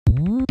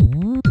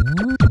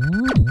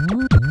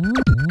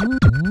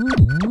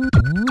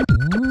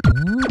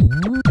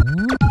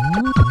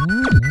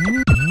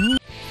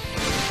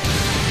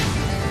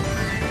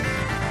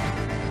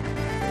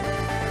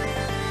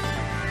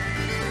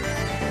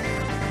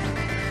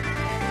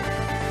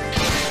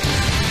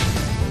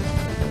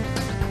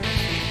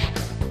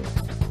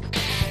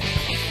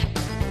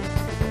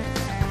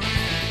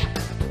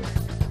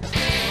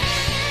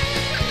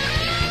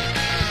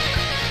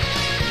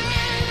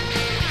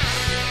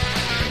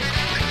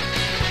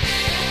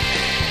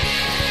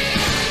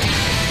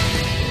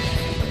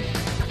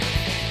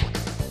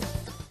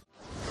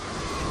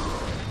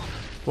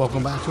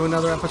Welcome back to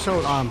another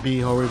episode on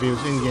BHO Reviews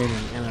in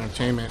Gaming and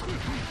Entertainment.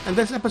 In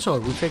this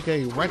episode, we take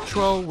a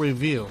retro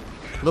review,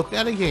 look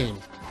at a game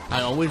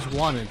I always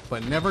wanted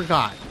but never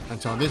got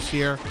until this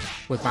year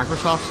with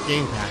Microsoft's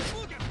Game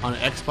Pass on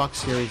Xbox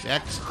Series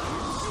X,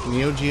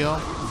 NeoGeo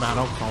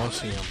Battle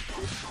Coliseum.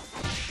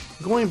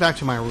 Going back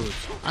to my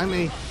roots, I'm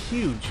a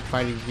huge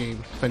fighting game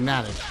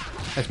fanatic,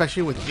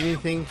 especially with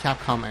anything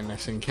Capcom and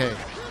SNK.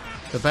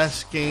 The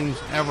best games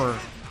ever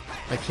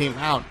that came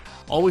out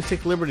always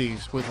take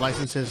liberties with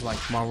licenses like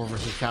Marvel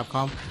vs.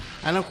 Capcom,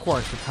 and of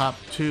course the top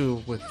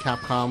two with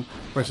Capcom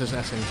vs.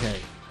 SNK.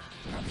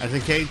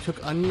 SNK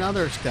took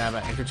another stab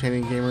at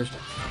entertaining gamers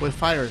with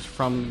fighters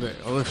from the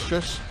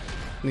illustrious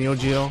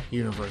NeoGeo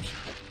universe.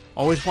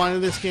 Always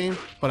wanted this game,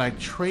 but I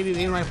traded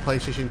in my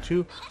PlayStation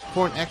 2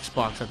 for an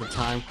Xbox at the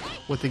time,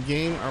 with the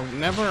game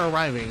never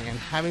arriving and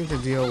having to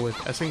deal with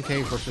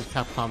SNK vs.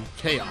 Capcom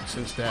Chaos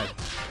instead,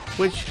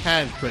 which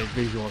had great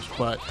visuals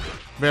but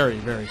very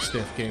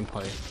stiff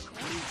gameplay.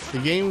 The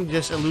game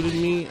just eluded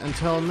me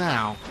until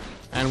now,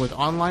 and with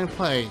online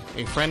play,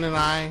 a friend and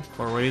I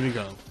were ready to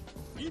go.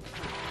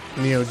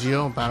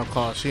 NeoGeo Battle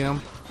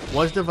Coliseum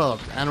was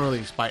developed and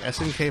released by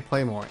SNK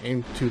Playmore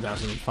in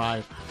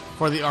 2005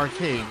 for the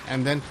arcade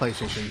and then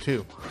PlayStation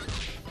 2.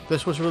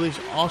 This was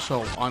released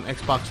also on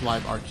Xbox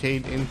Live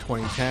Arcade in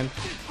 2010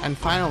 and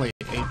finally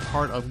a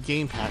part of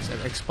Game Pass at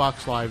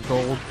Xbox Live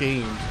Gold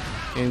Games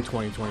in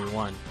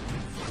 2021.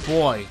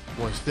 Boy,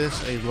 was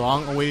this a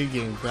long-awaited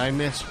game that I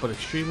missed but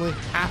extremely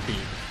happy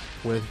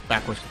with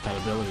backwards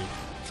compatibility.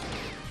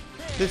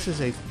 This is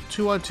a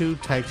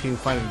 2-on-2 tag team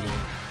fighting game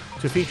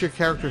to feature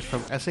characters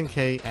from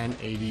SNK and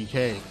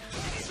ADK,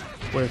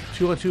 with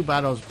 2-on-2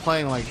 battles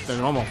playing like the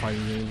normal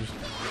fighting games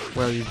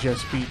where you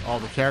just beat all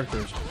the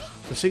characters.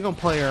 The single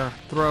player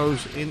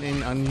throws in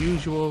an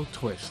unusual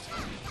twist.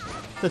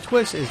 The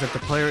twist is that the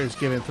player is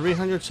given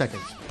 300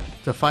 seconds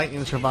to fight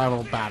in a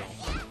survival battle.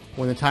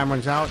 When the time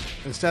runs out,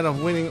 instead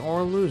of winning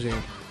or losing,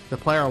 the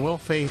player will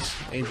face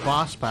a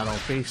boss battle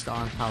based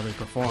on how they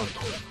perform.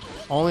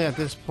 Only at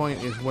this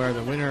point is where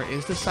the winner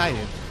is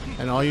decided,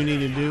 and all you need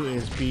to do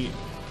is beat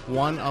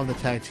one of the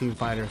tag team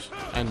fighters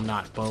and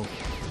not both.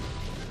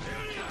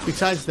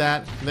 Besides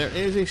that, there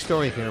is a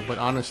story here, but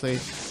honestly,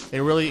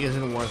 it really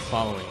isn't worth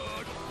following.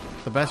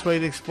 The best way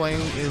to explain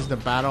is the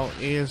battle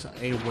is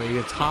a way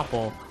to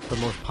topple the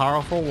most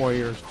powerful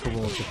warriors to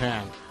rule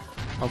Japan.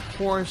 Of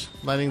course,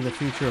 letting the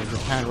future of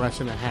Japan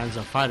rest in the hands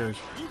of fighters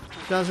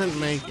doesn't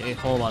make a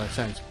whole lot of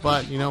sense,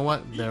 but you know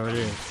what? There it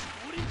is.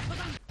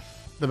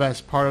 The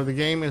best part of the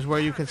game is where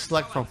you can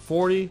select from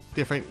 40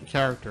 different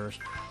characters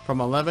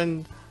from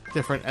 11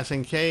 different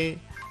SNK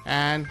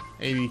and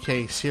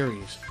ADK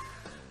series.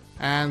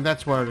 And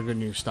that's where the good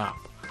news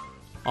stopped.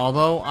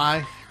 Although I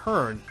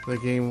heard the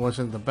game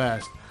wasn't the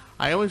best,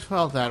 I always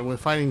felt that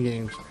with fighting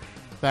games,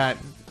 that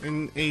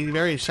in a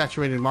very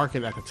saturated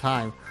market at the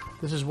time,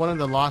 this is one of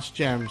the lost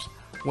gems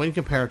when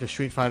compared to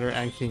Street Fighter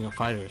and King of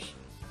Fighters.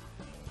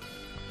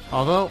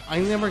 Although I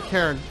never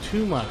cared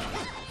too much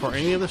for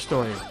any of the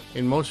story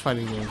in most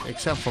fighting games,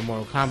 except for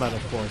Mortal Kombat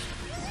of course,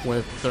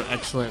 with their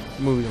excellent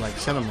movie like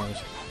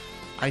Cinemas,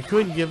 I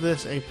could give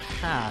this a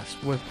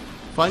pass with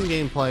fun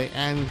gameplay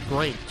and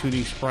great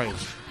 2D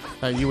sprites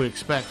that you would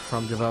expect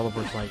from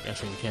developers like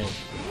SNK.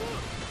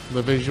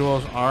 The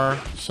visuals are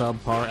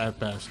subpar at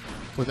best,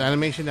 with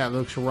animation that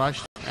looks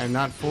rushed and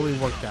not fully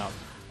worked out.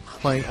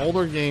 Playing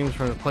older games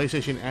from the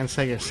PlayStation and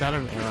Sega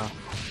Saturn era,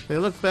 they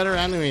look better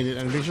animated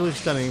and visually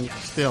stunning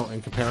still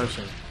in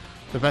comparison.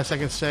 The best I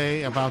can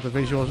say about the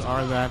visuals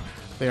are that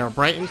they are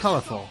bright and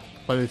colorful,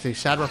 but it's a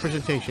sad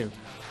representation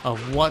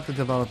of what the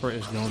developer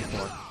is known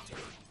for.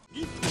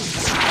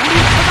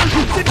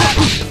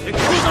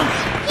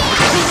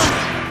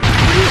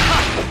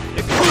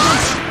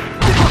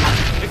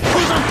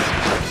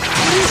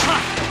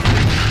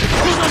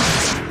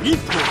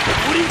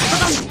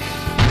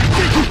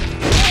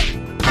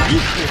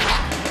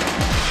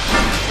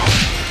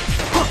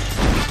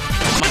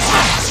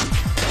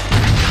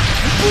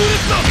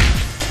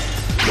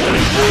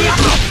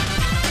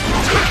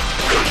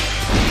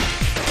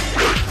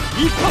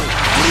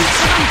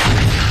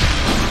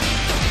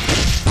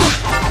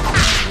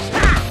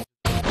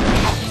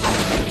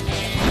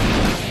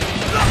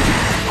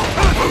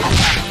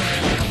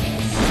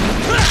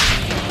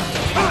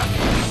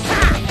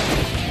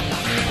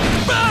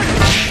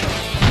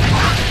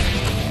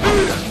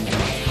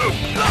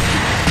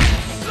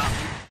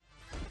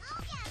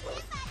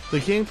 The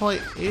gameplay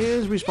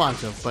is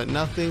responsive, but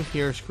nothing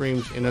here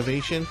screams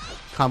innovation,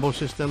 combo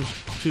systems,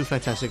 to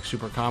fantastic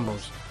super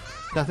combos.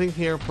 Nothing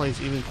here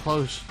plays even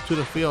close to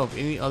the feel of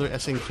any other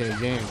SNK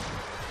game.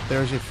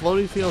 There is a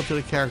floaty feel to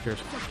the characters,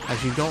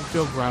 as you don't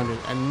feel grounded,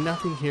 and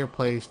nothing here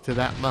plays to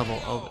that level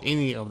of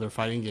any of their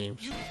fighting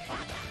games.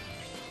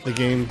 The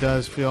game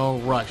does feel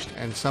rushed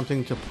and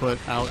something to put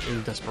out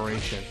in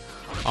desperation.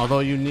 Although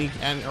unique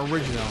and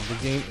original, the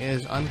game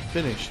is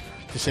unfinished,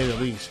 to say the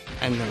least,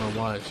 and never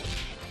was.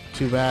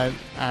 Too bad,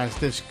 as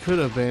this could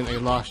have been a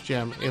lost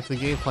gem if the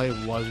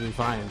gameplay was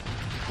refined.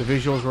 The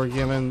visuals were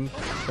given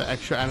the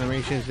extra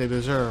animations they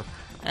deserve,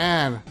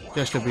 and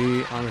just to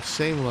be on the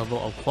same level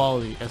of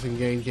quality as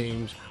SNK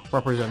games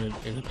represented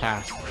in the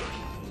past.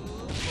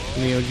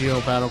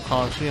 NeoGeo Battle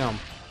Coliseum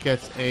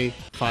gets a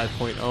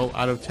 5.0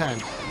 out of 10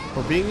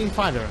 for being a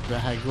fighter that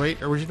had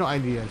great original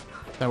ideas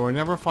that were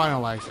never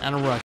finalized and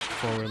rushed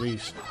for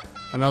release.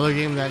 Another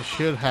game that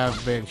should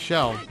have been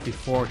shelved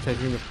before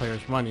taking the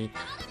players' money,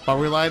 but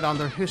relied on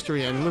their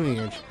history and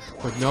lineage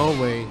with no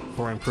way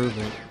for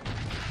improvement.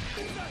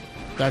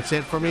 That's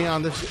it for me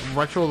on this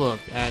retro look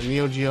at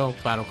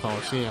NeoGeo Battle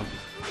Coliseum.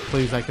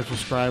 Please like and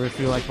subscribe if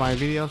you like my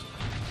videos.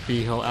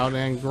 Beho out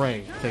and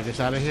Greg take us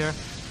out of here,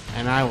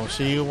 and I will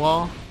see you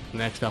all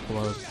next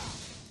upload.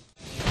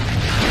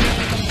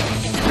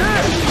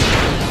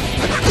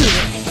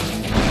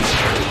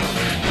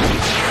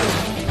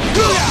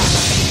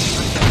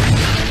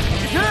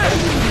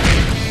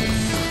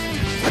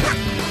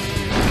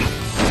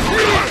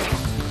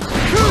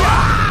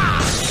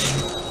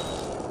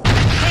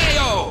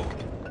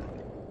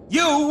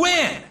 You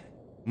win!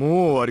 もう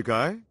終わり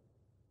かい?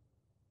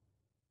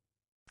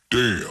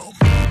 Damn.